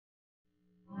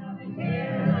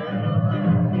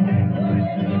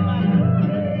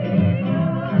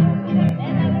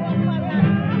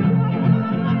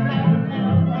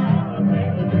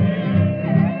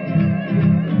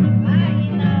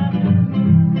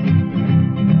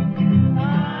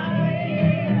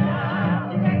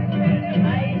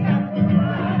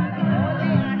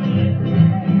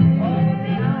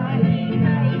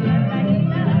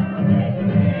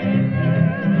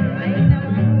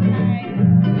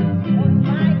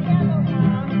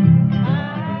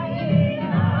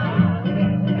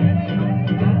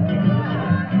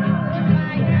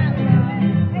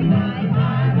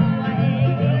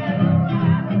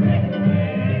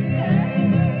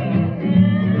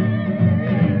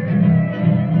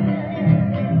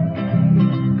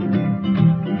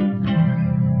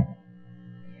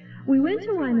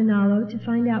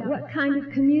find out what kind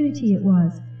of community it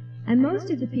was, and most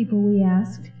of the people we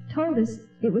asked told us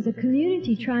it was a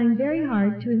community trying very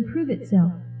hard to improve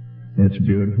itself. It's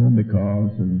beautiful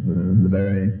because of the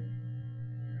very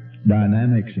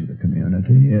dynamics of the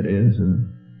community. It is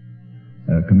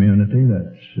a community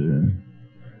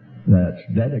that's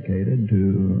dedicated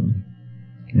to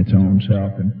its own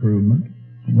self-improvement.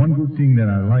 One good thing that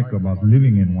I like about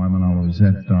living in Waimanalo is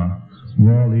that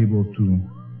we're all able to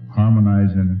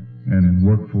harmonize and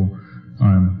work for.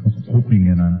 I'm hoping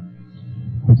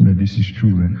that this is true,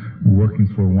 and we're working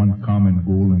for one common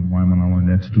goal in Waimanalo, and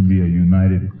that's to be a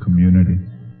united community.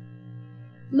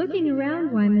 Looking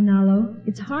around Waimanalo,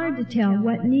 it's hard to tell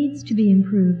what needs to be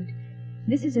improved.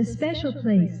 This is a special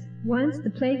place, once the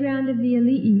playground of the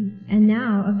Ali'i, and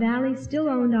now a valley still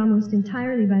owned almost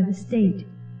entirely by the state.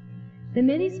 The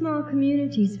many small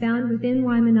communities found within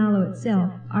Waimanalo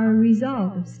itself are a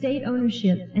result of state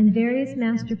ownership and various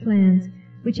master plans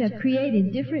which have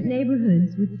created different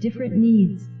neighborhoods with different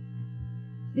needs.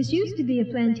 This used to be a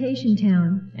plantation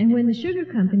town, and when the sugar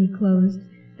company closed,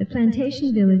 the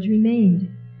plantation village remained.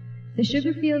 The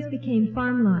sugar fields became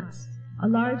farm lots. A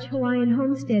large Hawaiian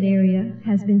homestead area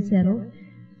has been settled,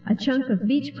 a chunk of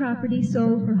beach property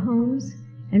sold for homes,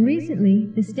 and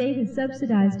recently the state has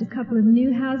subsidized a couple of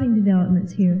new housing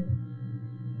developments here.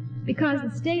 Because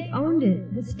the state owned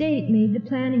it, the state made the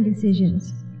planning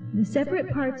decisions. The separate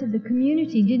parts of the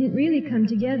community didn't really come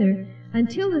together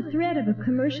until the threat of a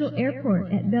commercial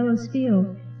airport at Bellows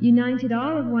Field united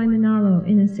all of Waimanalo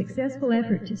in a successful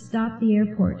effort to stop the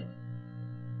airport.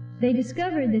 They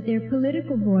discovered that their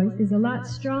political voice is a lot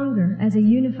stronger as a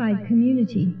unified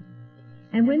community.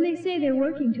 And when they say they're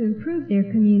working to improve their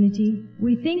community,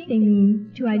 we think they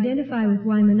mean to identify with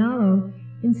Waimanalo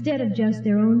instead of just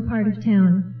their own part of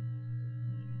town.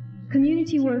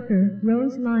 Community worker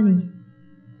Rose Lonnie.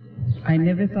 I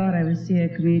never thought I would see a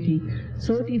community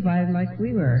so divided like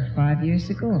we were 5 years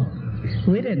ago.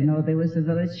 We didn't know there was a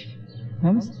village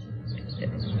homes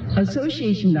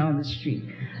association down the street.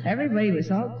 Everybody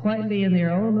was all quietly in their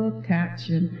own little patch,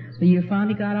 and when you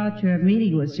finally got out to a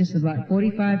meeting, it was just about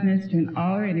 45 minutes to an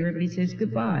hour, and everybody says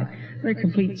goodbye. We're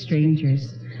complete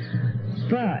strangers.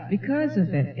 But because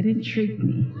of it, it intrigued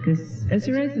me, because as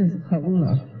a resident of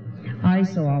Hauula, I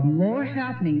saw more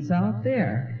happenings out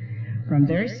there from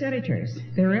their senators,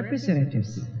 their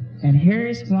representatives. And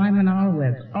here's Waimanalo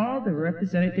with all the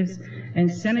representatives and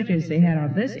senators they had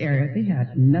on this area. They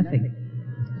had nothing.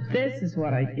 This is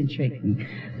what intrigued me.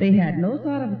 They had no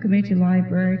thought of a community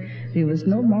library. There was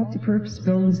no multi-purpose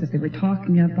buildings that they were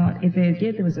talking about. If they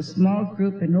did, there was a small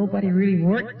group and nobody really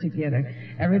worked together.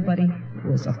 Everybody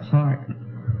was apart.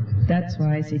 That's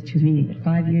why I say to me that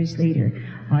 5 years later,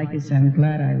 I can say I'm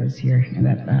glad I was here in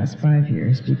that last 5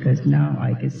 years, because now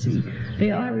I can see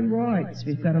there are rewards.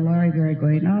 We've got a library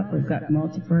going up. We've got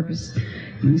multi-purpose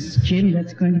gym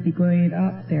that's going to be going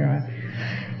up. There are.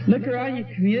 Look around your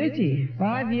community.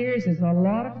 5 years, there's a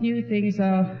lot of new things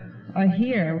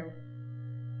here.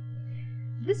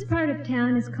 This part of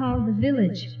town is called the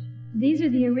village. These are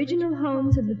the original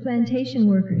homes of the plantation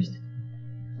workers.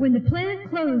 When the plant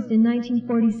closed in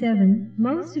 1947,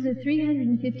 most of the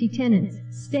 350 tenants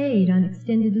stayed on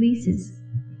extended leases.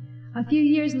 A few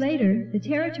years later, the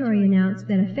territory announced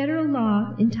that a federal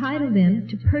law entitled them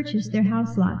to purchase their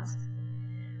house lots.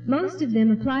 Most of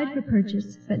them applied for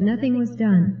purchase, but nothing was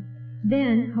done.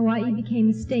 Then Hawaii became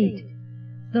a state.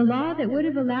 The law that would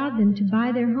have allowed them to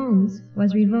buy their homes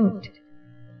was revoked.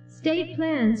 State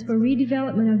plans for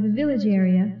redevelopment of the village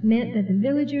area meant that the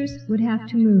villagers would have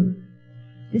to move.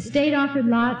 The state offered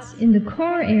lots in the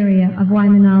core area of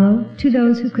Waimanalo to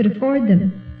those who could afford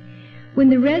them. When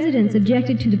the residents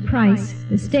objected to the price,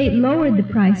 the state lowered the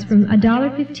price from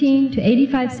 $1.15 to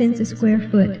 85 cents a square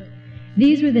foot.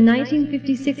 These were the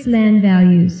 1956 land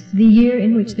values, the year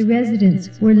in which the residents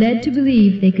were led to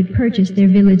believe they could purchase their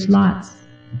village lots.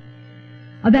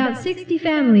 About 60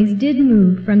 families did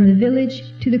move from the village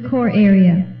to the core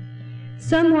area.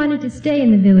 Some wanted to stay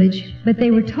in the village, but they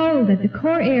were told that the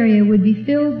core area would be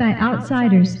filled by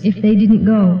outsiders if they didn't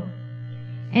go.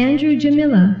 Andrew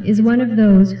Jamila is one of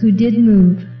those who did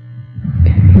move.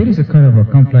 It is a kind of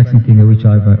a complex thing which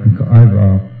I've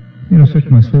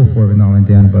searched my soul for every now and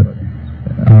then, but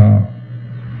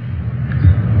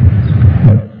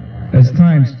as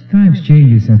times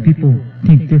changes and people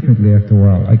think differently after a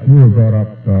while. Like we were brought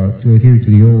up to adhere to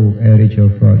the old adage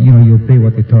of you'll pay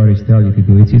what the authorities tell you to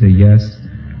do. It's either yes,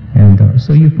 and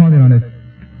so you found it on a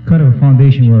kind of a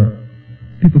foundation where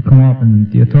people come up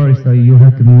and the authorities tell you you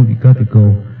have to move, you got to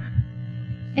go.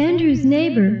 Andrew's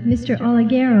neighbor, Mr.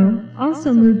 Olagero,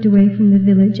 also moved away from the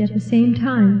village at the same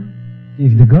time.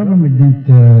 If the government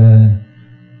didn't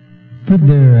put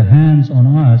their hands on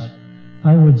us,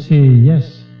 I would say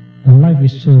yes, life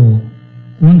is so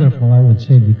wonderful, I would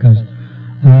say, because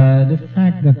the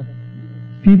fact that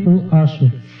people are so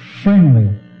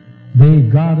friendly, the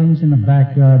gardens in the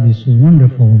backyard is so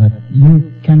wonderful that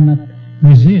you cannot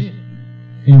resist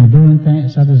in doing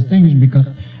such things, because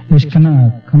it's kind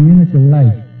of community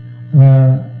life.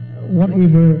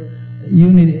 Whatever you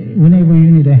need, whenever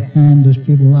you need a hand, those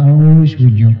people are always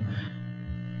with you.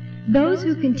 Those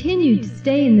who continued to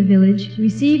stay in the village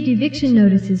received eviction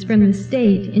notices from the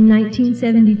state in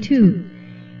 1972.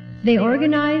 They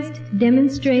organized,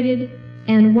 demonstrated,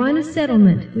 and won a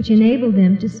settlement which enabled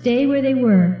them to stay where they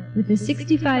were with a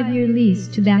 65-year lease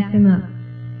to back them up.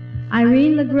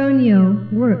 Irene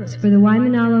Lagronio works for the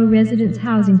Waimanalo Residence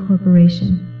Housing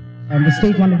Corporation. The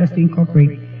state wanted us to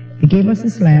incorporate. They gave us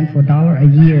this land for $1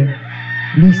 a year,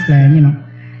 lease land,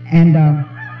 and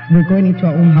we're going into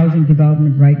our own housing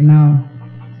development right now.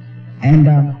 And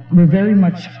we're very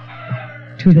much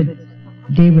to the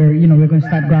day where, we're going to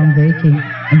start groundbreaking.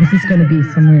 And this is going to be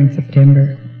somewhere in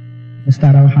September. We'll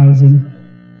start our housing.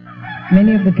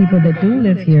 Many of the people that do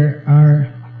live here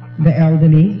are the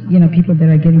elderly, people that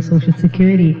are getting Social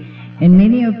Security. And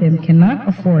many of them cannot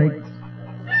afford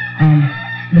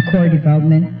the core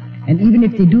development. And even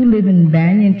if they do live in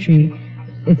Banyan Tree,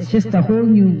 it's just a whole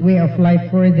new way of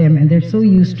life for them, and they're so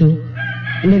used to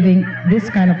living this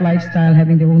kind of lifestyle,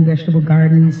 having their own vegetable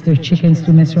gardens, their chickens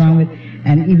to mess around with,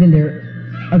 and even their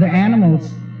other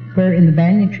animals, where in the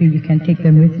Banyan Tree you can take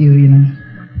them with you,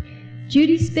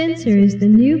 Judy Spencer is the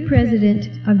new president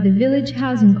of the Village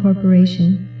Housing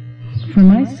Corporation. For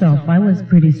myself, I was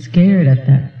pretty scared at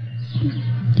that,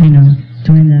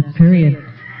 during that period.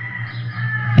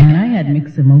 And I had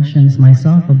mixed emotions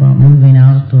myself about moving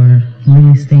out or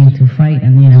really staying to fight,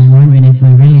 and wondering if we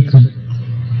really could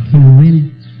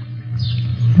win.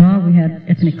 Well, we had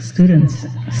ethnic students,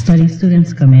 study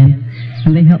students come in,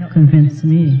 and they helped convince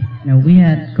me. We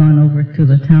had gone over to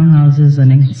the townhouses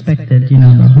and inspected,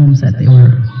 the homes that they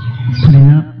were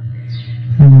putting up.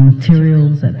 And the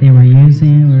materials that they were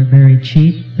using were very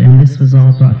cheap, and this was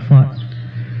all brought forth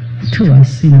to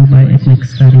us, by ethnic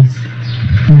studies.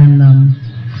 And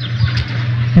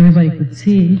everybody could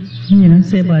see,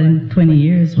 say about in 20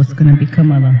 years what's going to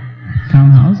become of the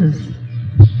townhouses.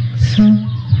 So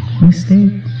we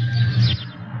stayed.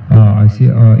 I see,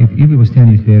 if it was 10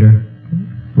 years later,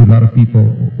 with a lot of people,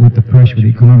 with the pressure, the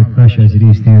economic pressure as it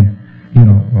is then,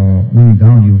 weighing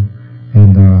down you,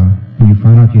 and when you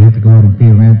find out you have to go out and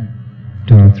pay rent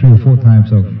 3 or 4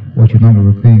 times of what you normally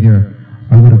were paying there,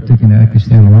 I would have taken an active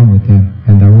stand along with them,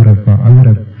 and I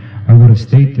would have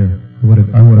stayed there.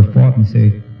 I would have fought and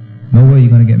say, no way you're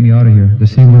going to get me out of here. The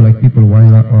same way like people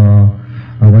White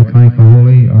County,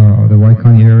 Kahole, the White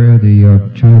County area,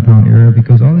 the Chinatown area,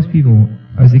 because all these people,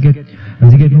 as they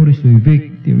get noticed to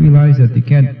evict, they realize that they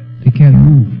can't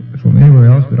move from anywhere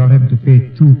else without having to pay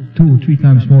 2 or 3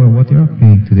 times more than what they are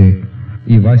paying today.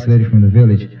 You're isolated from the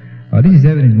village. This is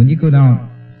evident when you go down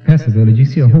past the village. You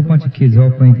see a whole bunch of kids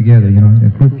all playing together, in a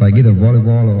group like either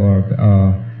volleyball or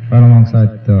right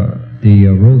alongside the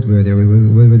road where they're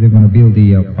going to build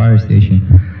the fire station.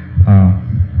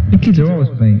 The kids are always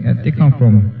playing. They come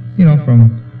from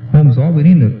homes all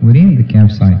within the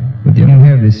campsite, but they don't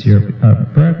have this here.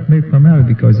 Primarily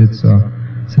because it's a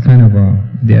kind of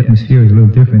the atmosphere is a little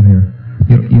different here.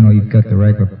 You've got the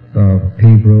regular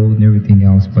paved road and everything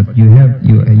else, but you have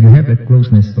that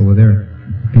closeness over there.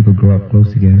 People grow up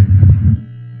close together.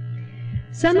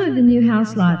 Some of the new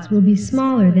house lots will be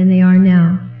smaller than they are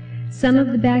now. Some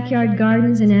of the backyard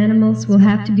gardens and animals will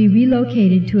have to be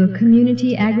relocated to a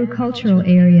community agricultural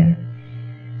area.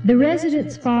 The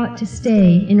residents fought to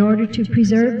stay in order to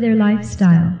preserve their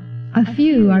lifestyle. A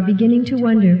few are beginning to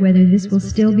wonder whether this will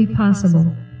still be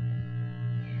possible.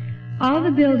 All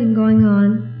the building going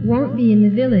on won't be in the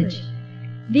village.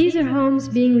 These are homes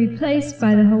being replaced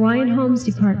by the Hawaiian Homes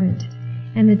Department,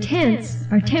 and the tents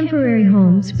are temporary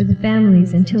homes for the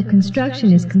families until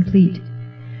construction is complete.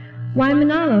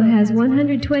 Waimanalo has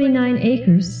 129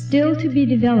 acres still to be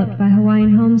developed by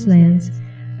Hawaiian Homes Lands,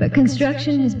 but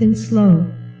construction has been slow.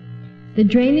 The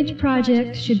drainage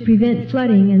project should prevent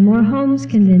flooding and more homes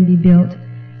can then be built,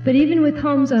 but even with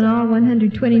homes on all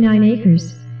 129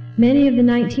 acres, many of the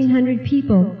 1,900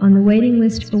 people on the waiting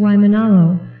list for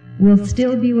Waimanalo will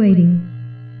still be waiting.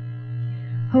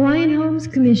 Hawaiian Homes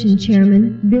Commission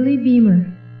Chairman Billy Beamer.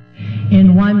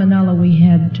 In Waimanalo, we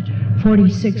had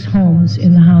 46 homes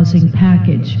in the housing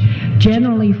package.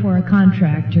 Generally, for a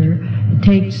contractor, it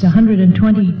takes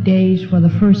 120 days for the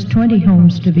first 20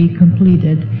 homes to be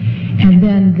completed, and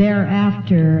then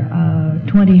thereafter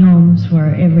 20 homes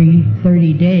for every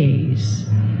 30 days.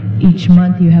 each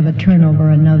month you have a turnover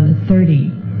another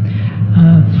 30.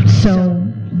 So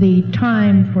the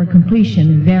time for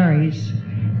completion varies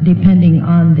depending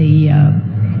on the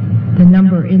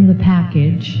number in the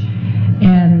package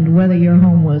and whether your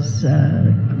home was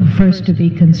first to be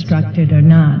constructed or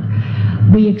not.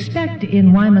 We expect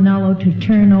in Waimanalo to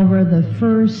turn over the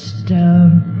first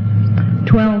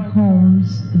 12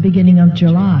 homes the beginning of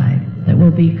July that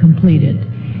will be completed,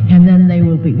 and then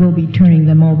we'll be turning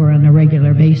them over on a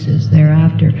regular basis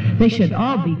thereafter. They should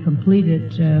all be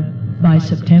completed by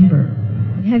September.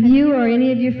 Have you or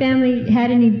any of your family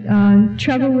had any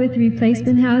trouble with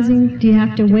replacement housing? Do you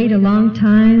have to wait a long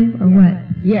time or what?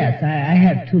 Yes, I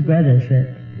have two brothers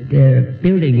that they're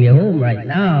building their home right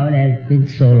now, and it's been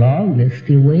so long, they're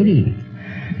still waiting.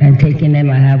 And taking them,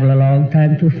 I have a long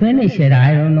time to finish it.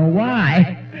 I don't know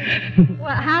why.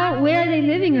 Well, where are they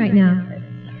living right now?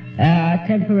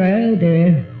 Temporarily,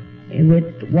 they're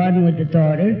one with the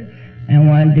daughter, and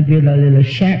one to build a little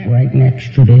shack right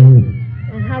next to the home.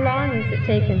 And how long has it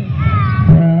taken?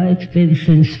 Well, it's been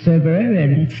since February,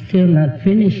 and it's still not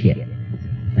finished yet.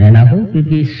 And I hope it'll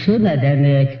be sooner than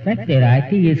they expected. I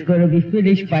think it's going to be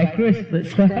finished by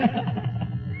Christmas.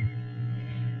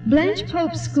 Blanche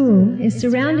Pope School is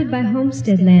surrounded by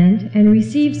homestead land and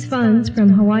receives funds from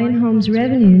Hawaiian Homes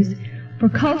revenues for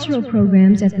cultural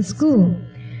programs at the school.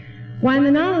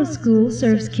 Waimanalo School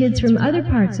serves kids from other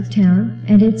parts of town,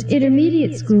 and its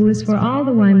intermediate school is for all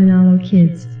the Waimanalo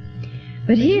kids.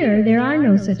 But here, there are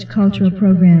no such cultural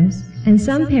programs, and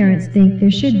some parents think there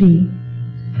should be.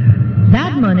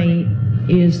 That money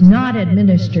is not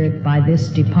administered by this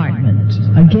department.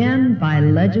 Again, by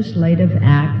legislative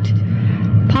act,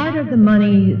 part of the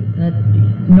money that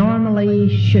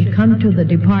normally should come to the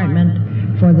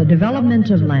department for the development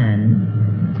of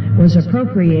land was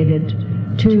appropriated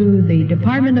to the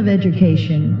Department of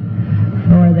Education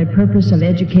for the purpose of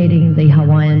educating the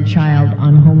Hawaiian child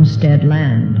on homestead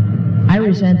land. I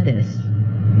resent this.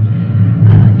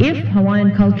 If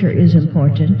Hawaiian culture is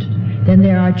important, then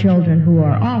there are children who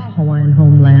are off Hawaiian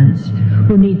homelands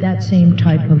who need that same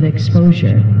type of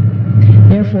exposure.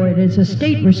 Therefore, it is a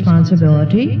state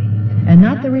responsibility and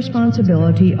not the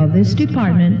responsibility of this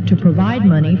department to provide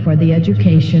money for the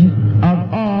education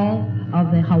of all of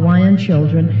the Hawaiian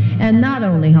children, and not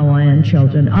only Hawaiian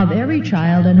children, of every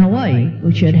child in Hawaii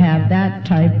who should have that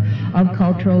type of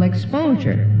cultural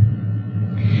exposure.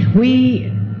 We,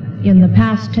 in the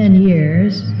past 10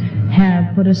 years,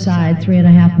 have put aside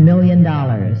 $3.5 million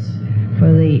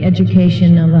for the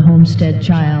education of the homestead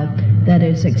child that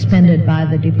is expended by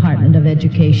the Department of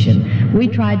Education. We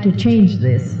tried to change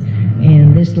this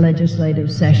in this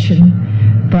legislative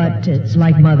session, but it's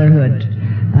like motherhood.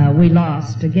 We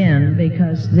lost again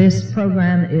because this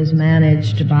program is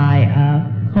managed by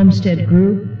a homestead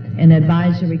group, an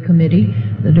advisory committee.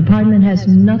 The department has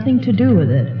nothing to do with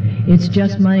it. It's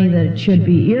just money that should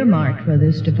be earmarked for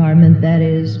this department that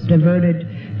is diverted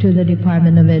to the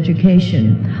Department of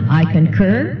Education. I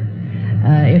concur.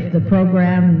 If the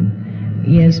program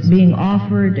is being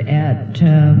offered at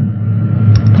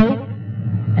Pope,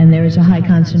 and there is a high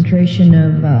concentration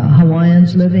of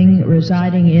Hawaiians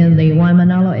residing in the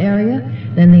Waimanalo area,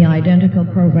 then the identical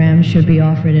program should be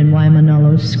offered in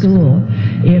Waimanalo School.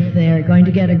 If they're going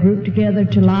to get a group together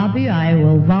to lobby, I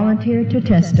will volunteer to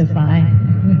testify.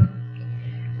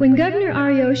 When Governor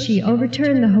Ariyoshi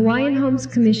overturned the Hawaiian Homes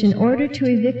Commission order to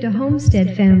evict a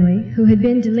homestead family who had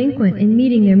been delinquent in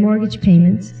meeting their mortgage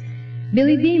payments,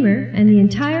 Billy Beamer and the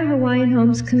entire Hawaiian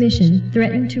Homes Commission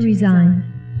threatened to resign.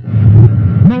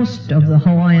 Most of the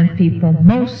Hawaiian people,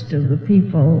 most of the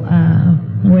people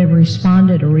who have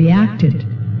responded or reacted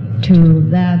to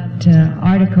that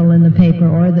article in the paper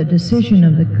or the decision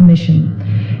of the commission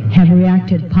have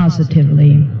reacted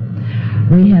positively.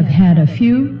 We have had a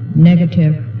few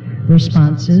negative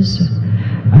responses,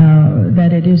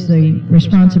 that it is the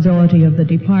responsibility of the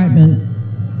department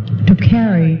to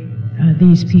carry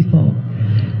these people.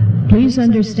 Please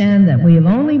understand that we have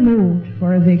only moved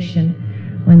for eviction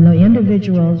when the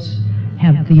individuals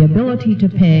have the ability to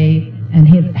pay and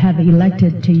have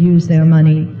elected to use their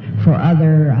money for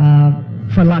other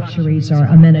for luxuries or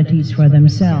amenities for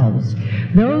themselves.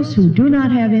 Those who do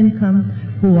not have income,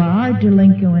 who are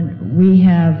delinquent, we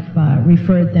have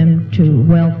referred them to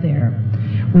welfare.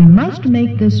 We must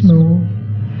make this move,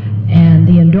 and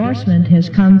the endorsement has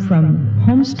come from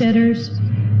homesteaders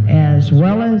as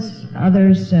well as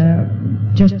others,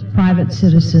 just private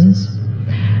citizens.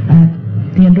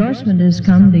 The endorsement has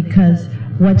come because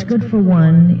what's good for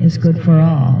one is good for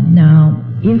all. Now,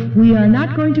 if we are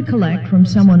not going to collect from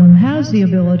someone who has the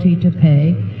ability to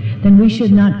pay, then we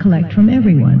should not collect from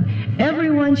everyone.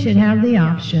 Everyone should have the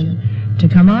option to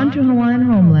come onto Hawaiian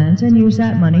homelands and use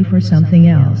that money for something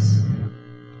else.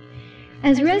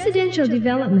 As residential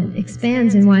development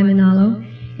expands in Waimanalo,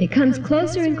 it comes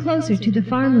closer and closer to the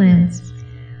farmlands.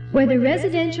 Whether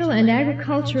residential and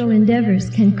agricultural endeavors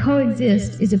can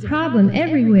coexist is a problem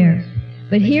everywhere,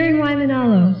 but here in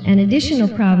Waimanalo, an additional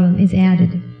problem is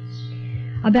added.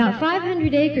 About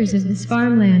 500 acres of this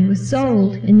farmland was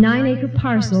sold in 9-acre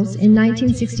parcels in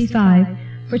 1965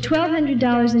 for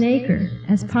 $1,200 an acre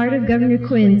as part of Governor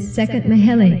Quinn's second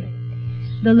Mahele.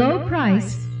 The low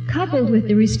price, coupled with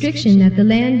the restriction that the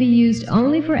land be used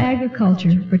only for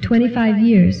agriculture for 25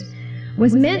 years,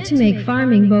 was meant to make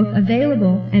farming both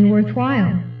available and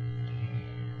worthwhile.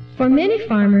 For many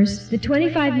farmers, the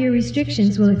 25-year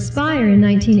restrictions will expire in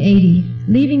 1980,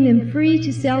 leaving them free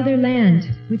to sell their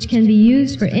land, which can be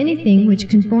used for anything which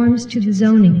conforms to the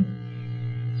zoning.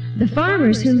 The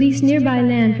farmers who lease nearby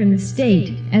land from the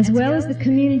state, as well as the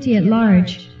community at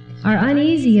large, are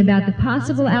uneasy about the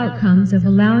possible outcomes of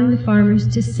allowing the farmers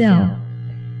to sell.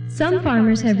 Some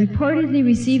farmers have reportedly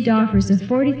received offers of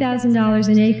 $40,000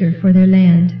 an acre for their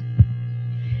land.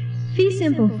 Fee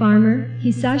simple farmer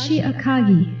Hisashi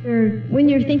Akagi, or when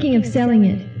you're thinking of selling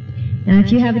it. Now,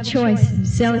 if you have a choice,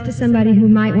 sell it to somebody who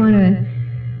might want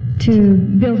to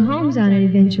build homes on it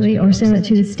eventually, or sell it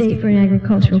to the state for an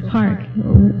agricultural park.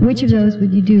 Which of those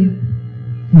would you do?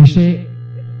 You see,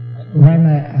 when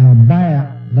a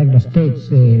buyer like the states,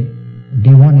 they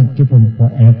want to keep them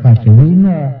for agriculture. We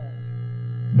know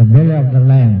the value of the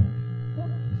land,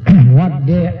 what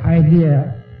their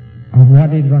idea of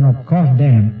what it's going to cost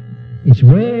them is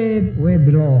way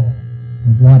below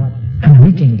what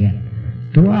we can get.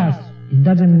 To us, it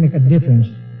doesn't make a difference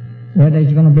whether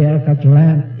it's going to be agricultural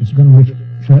land, it's going to be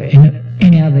for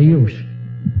any other use,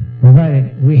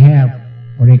 provided we have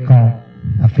what they call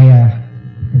a fair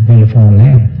value for our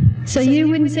land. So you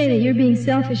wouldn't say that you're being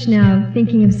selfish now,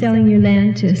 thinking of selling your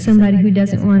land to somebody who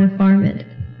doesn't want to farm it?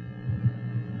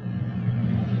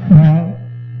 Well,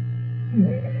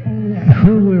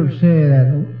 who will say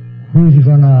that? Who's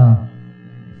going to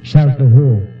sell to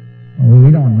who?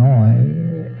 We don't know.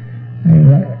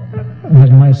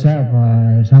 Like myself,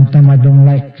 sometimes I don't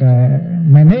like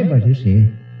my neighbors, you see.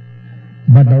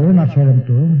 But the owner sold them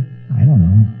to, I don't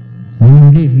know.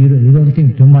 When you live, you don't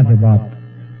think too much about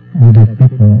all the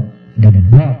people that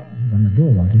bought going to do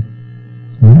about it.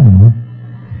 We don't know.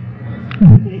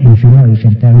 If you know, you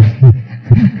can tell me.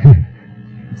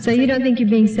 So you don't think you're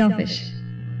being selfish?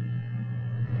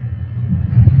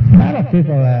 A lot of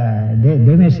people,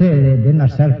 they may say they're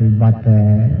not selfish, but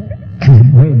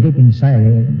way deep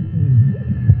inside,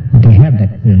 they have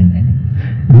that feeling.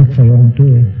 Look for your own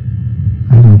too.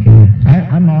 I don't care.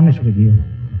 I'm honest with you.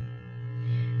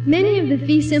 Many of the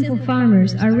fee simple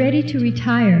farmers are ready to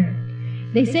retire.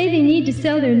 They say they need to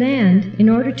sell their land in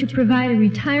order to provide a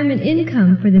retirement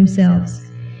income for themselves.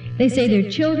 They say their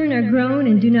children are grown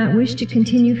and do not wish to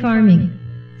continue farming.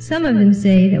 Some of them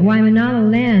say that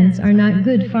Waimanalo lands are not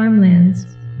good farmlands.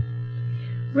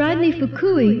 Rodney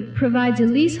Fukui provides a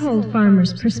leasehold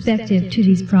farmer's perspective to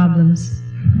these problems.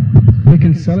 They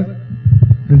can sell it.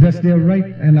 That's their right,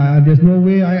 and there's no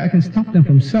way I can stop them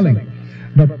from selling.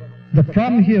 The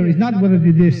problem here is not whether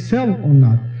they sell or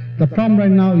not. The problem right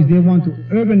now is they want to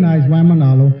urbanize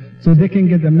Waimanalo so they can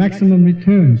get the maximum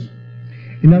returns.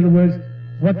 In other words,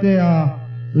 what they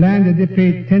land that they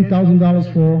paid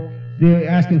 $10,000 for, they're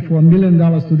asking for $1 million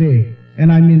today.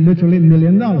 And I mean literally $1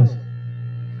 million.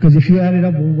 Because if you add it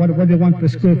up, what they want per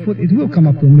square foot, it will come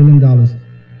up to $1 million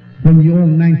when you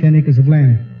own 9-10 acres of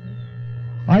land.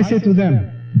 I say to them,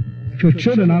 if your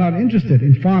children are not interested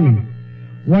in farming,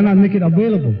 why not make it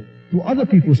available to other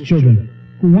people's children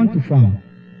who want to farm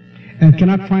and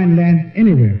cannot find land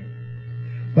anywhere?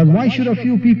 But why should a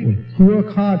few people who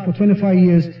work hard for 25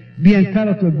 years be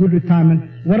entitled to a good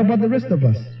retirement? What about the rest of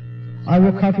us? I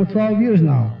work hard for 12 years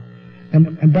now,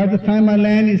 and by the time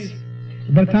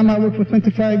I work for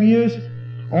 25 years,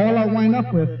 all I wind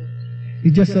up with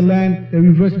is just a land that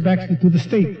reverts back to the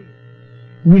state.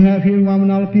 We have here in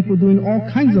Waimanalo people doing all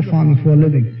kinds of farming for a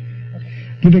living.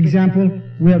 Give example,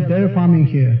 we have dairy farming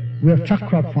here, we have truck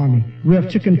crop farming, we have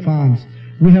chicken farms,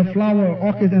 we have flower,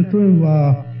 orchid and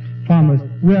tulip farmers,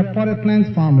 we have potted plants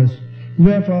farmers,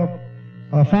 we have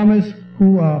farmers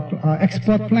who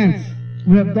export plants,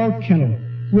 we have dog kennel,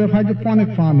 we have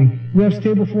hydroponic farming, we have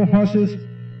stable for horses,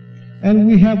 and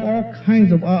we have all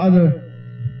kinds of other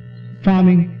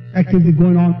farming activity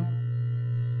going on.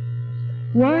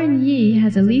 Warren Yee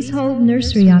has a leasehold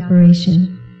nursery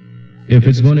operation. If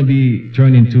it's going to be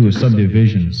turned into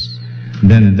subdivisions,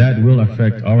 then that will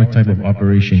affect our type of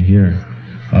operation here.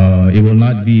 It will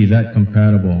not be that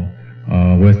compatible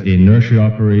with a nursery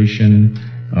operation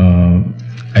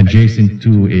adjacent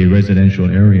to a residential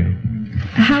area.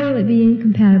 How will it be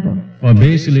incompatible? Well,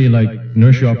 basically, like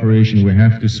nursery operation, we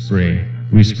have to spray.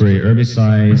 We spray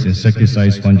herbicides,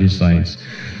 insecticides, fungicides.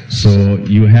 So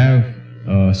you have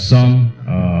some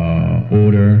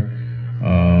odor,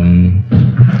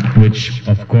 which,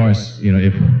 of course,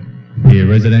 if the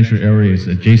residential area is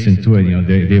adjacent to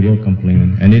it, they will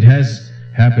complain. And it has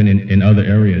happened in other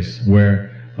areas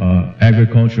where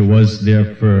agriculture was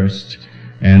there first,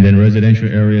 and then residential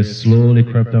areas slowly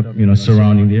crept up,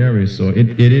 surrounding the area. So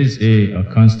it is a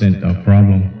constant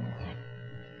problem.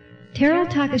 Terrell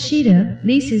Takashita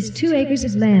leases 2 acres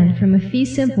of land from a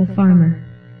fee-simple farmer.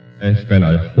 I spent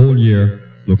a whole year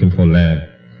looking for land.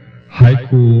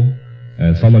 Haiku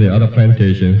and some of the other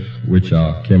plantations which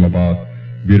came about,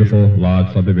 beautiful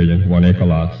large subdivisions, 1 acre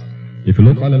lots. If you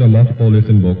look under the multiple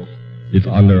listing books, it's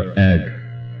under ag.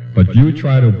 But you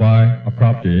try to buy a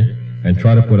property and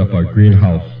try to put up a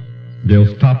greenhouse,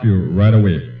 they'll stop you right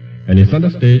away. And it's not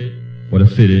the state or the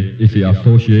city, it's the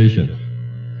associations.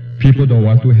 People don't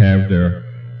want to have their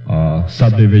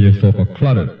subdivisions so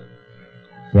cluttered.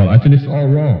 Well, I think it's all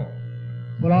wrong.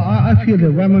 Well, I feel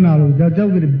that Waimanalo, that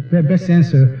would be the best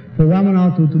answer for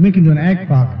Waimanalo to make it into an ag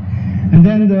park. And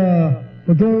then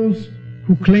for those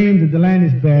who claim that the land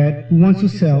is bad, who wants to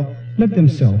sell, let them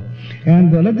sell.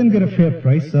 And let them get a fair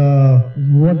price.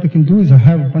 What they can do is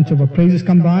have a bunch of appraisers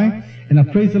come by and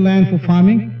appraise the land for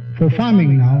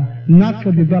farming now, not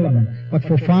for development, but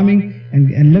for farming,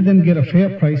 and let them get a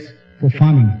fair price for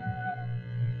farming.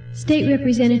 State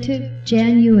Representative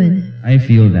Jan Ewan. I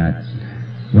feel that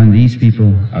when these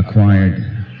people acquired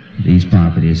these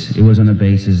properties, it was on the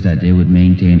basis that they would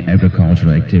maintain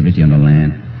agricultural activity on the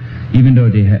land. Even though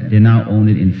they now own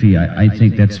it in fee, I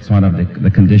think that's part of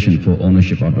the condition for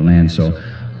ownership of the land. So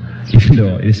even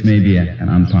though this may be an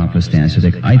unpopular stance,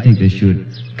 I think they should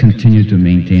continue to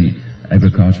maintain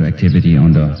agricultural activity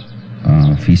on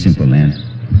the fee-simple land.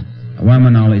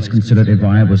 Waimanalo is considered a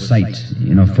viable site,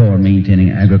 for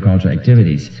maintaining agricultural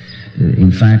activities.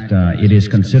 In fact, it is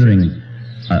considering,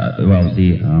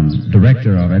 the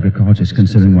Director of Agriculture is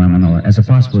considering Waimanalo as a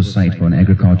possible site for an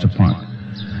agriculture park.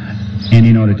 And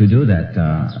in order to do that,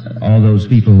 all those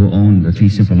people who own the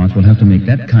fee-simple lots will have to make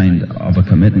that kind of a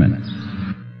commitment.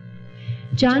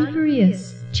 John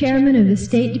Farias, Chairman of the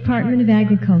State Department of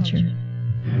Agriculture.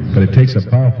 But it takes a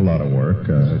powerful lot of work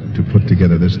to put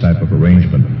together this type of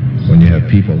arrangement when you have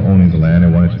people owning the land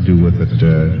and wanting to do with it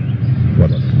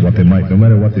what they might, no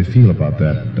matter what they feel about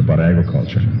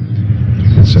agriculture.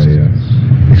 It's a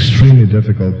extremely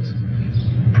difficult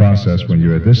process when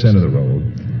you're at this end of the road,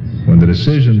 when the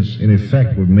decisions, in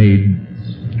effect, were made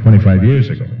 25 years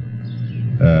ago.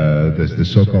 The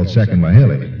so-called second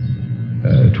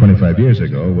Mahele, 25 years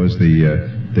ago, was the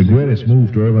greatest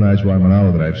move to urbanize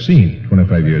Waimanalo that I've seen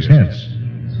 25 years hence.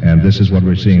 And this is what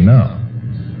we're seeing now.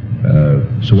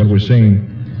 So what we're seeing,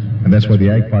 and that's why the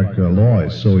Ag Park law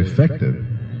is so effective,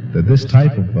 that this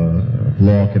type of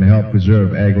law can help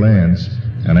preserve ag lands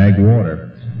and ag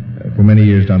water for many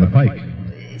years down the pike.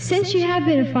 Since you have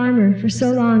been a farmer for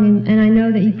so long, and I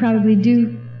know that you probably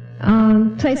do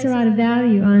place a lot of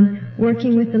value on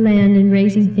working with the land and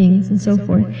raising things and so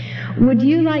forth, would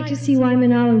you like to see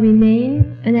Waimanalo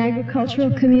remain an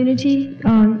agricultural community,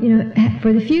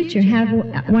 for the future, have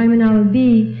Waimanalo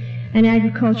be an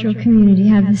agricultural community,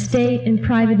 have the state and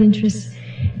private interests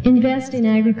invest in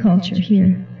agriculture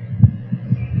here?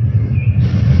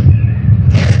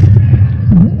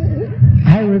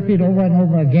 I repeat over and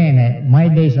over again, my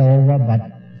days are over,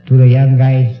 but to the young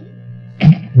guys,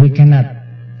 we cannot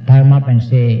tie them up and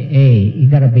say, hey, you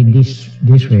gotta be this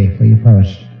way for you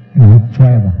first,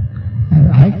 forever.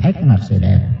 I cannot say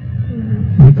that.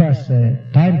 Because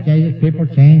time changes, people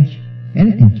change,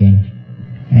 anything change.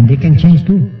 And they can change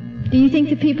too. Do you think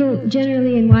the people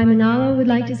generally in Waimanalo would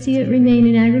like to see it remain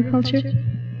in agriculture?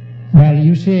 Well,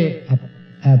 you see,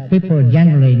 people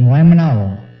generally in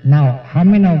Waimanalo, now, how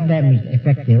many of them is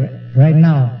effective? Right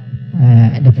now,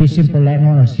 the fee-simple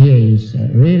landowners here is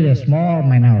really a small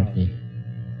minority.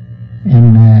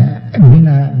 And being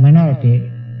a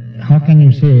minority, how can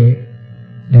you say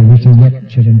that we can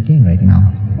get certain things right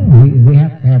now? We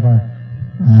have to have a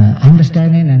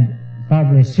understanding and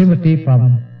probably sympathy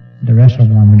from the rest of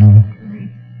Waimanalo.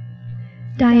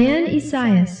 Diane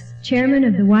Isaias, Chairman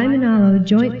of the Waimanalo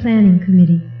Joint Planning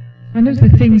Committee. One of the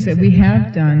things that we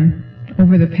have done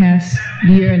over the past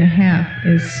year and a half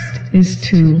is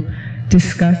to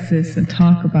discuss this and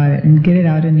talk about it and get it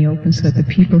out in the open so that the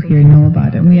people here know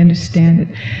about it and we understand it.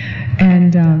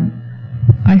 And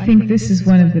I think this is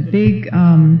one of the big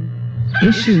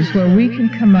issues where we can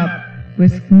come up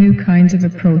with new kinds of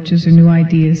approaches or new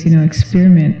ideas,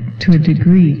 experiment to a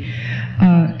degree.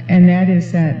 And that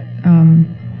is that,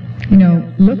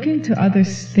 look into other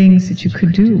things that you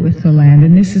could do with the land.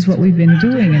 And this is what we've been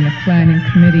doing in the planning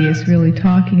committee, is really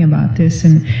talking about this.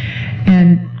 And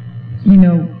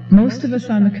most of us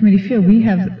on the committee feel we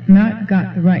have not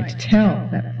got the right to tell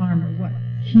that farmer what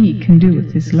he can do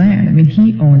with his land. I mean,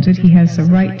 he owns it. He has the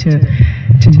right to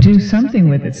do something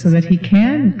with it so that he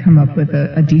can come up with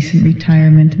a decent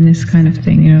retirement and this kind of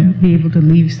thing, be able to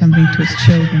leave something to his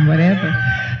children, whatever.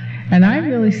 And I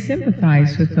really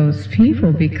sympathize with those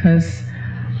people because,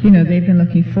 they've been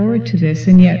looking forward to this.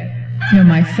 And yet,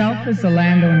 myself as a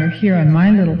landowner here on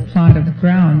my little plot of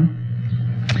ground,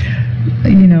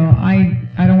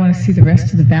 I don't want to see the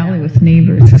rest of the valley with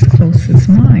neighbors as close as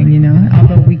mine,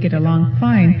 although we get along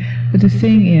fine. But the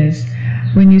thing is,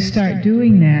 when you start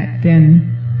doing that,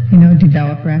 then,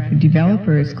 developer after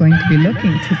developer is going to be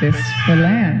looking to this for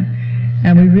land.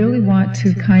 And we really want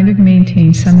to kind of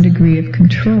maintain some degree of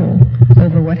control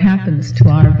over what happens to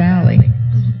our valley.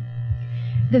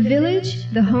 The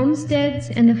village, the homesteads,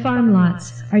 and the farm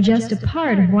lots are just a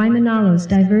part of Waimanalo's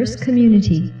diverse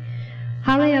community.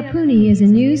 Haleapuni is a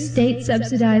new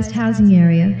state-subsidized housing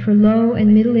area for low-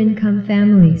 and middle-income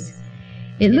families.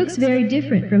 It looks very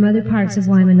different from other parts of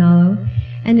Waimanalo,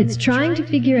 and it's trying to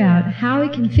figure out how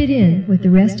it can fit in with the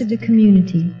rest of the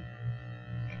community.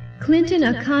 Clinton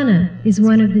Akana is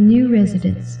one of the new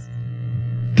residents.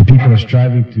 The people are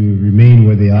striving to remain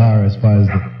where they are as far as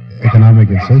the economic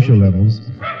and social levels.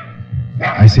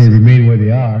 I say remain where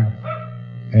they are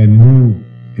and move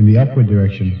in the upward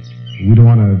direction. We don't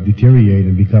want to deteriorate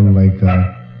and become like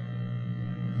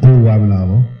old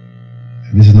Waimanalo.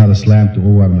 This is not a slam to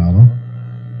old Waimanalo,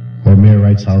 or Mayor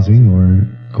Rights Housing, or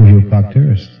Kuhio Park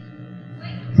Terrace.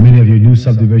 Many of your new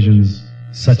subdivisions,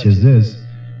 such as this,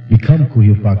 become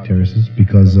Kuhio Park Terraces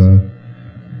because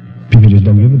people just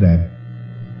don't give a damn.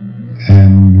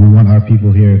 And we want our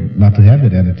people here not to have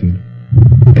that attitude.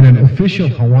 In an official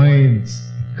Hawaiian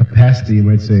capacity, you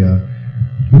might say,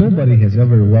 nobody has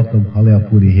ever welcomed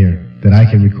Haleapuni here that I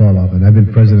can recall of, and I've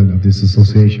been president of this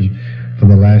association for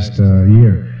the last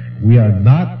year. We are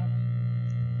not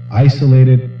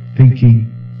isolated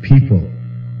thinking people.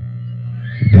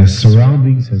 The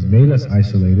surroundings has made us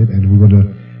isolated, and we're going to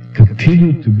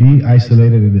continue to be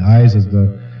isolated in the eyes of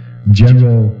the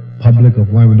general public of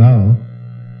Waimanalo,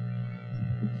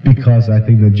 because I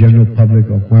think the general public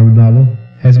of Waimanalo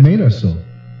has made us so.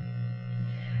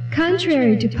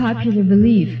 Contrary to popular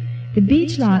belief, the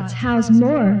beach lots house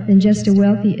more than just a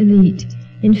wealthy elite.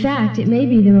 In fact, it may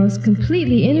be the most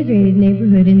completely integrated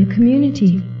neighborhood in the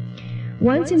community.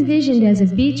 Once envisioned as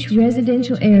a beach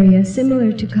residential area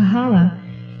similar to Kahala,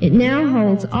 it now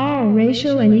holds all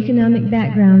racial and economic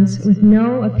backgrounds with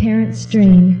no apparent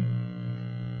strain.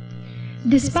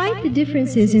 Despite the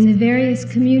differences in the various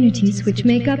communities which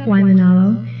make up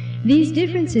Waimanalo, these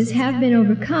differences have been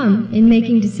overcome in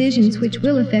making decisions which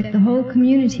will affect the whole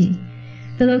community.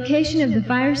 The location of the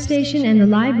fire station and the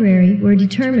library were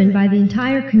determined by the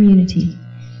entire community.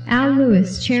 Al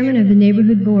Lewis, chairman of the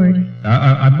neighborhood board.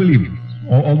 I believe,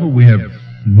 although we have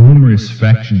numerous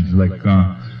factions, like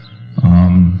I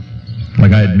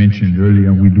had mentioned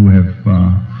earlier, we do have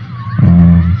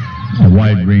a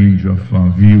wide range of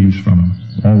views from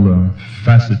all the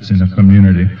facets in the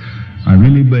community. I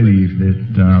really believe that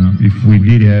if we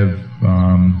did have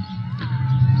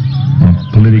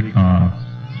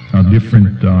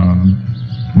different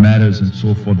matters and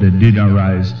so forth that did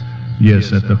arise, yes,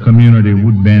 that the community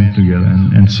would band together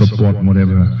and support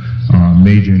whatever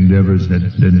major endeavors that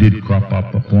did crop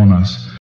up upon us.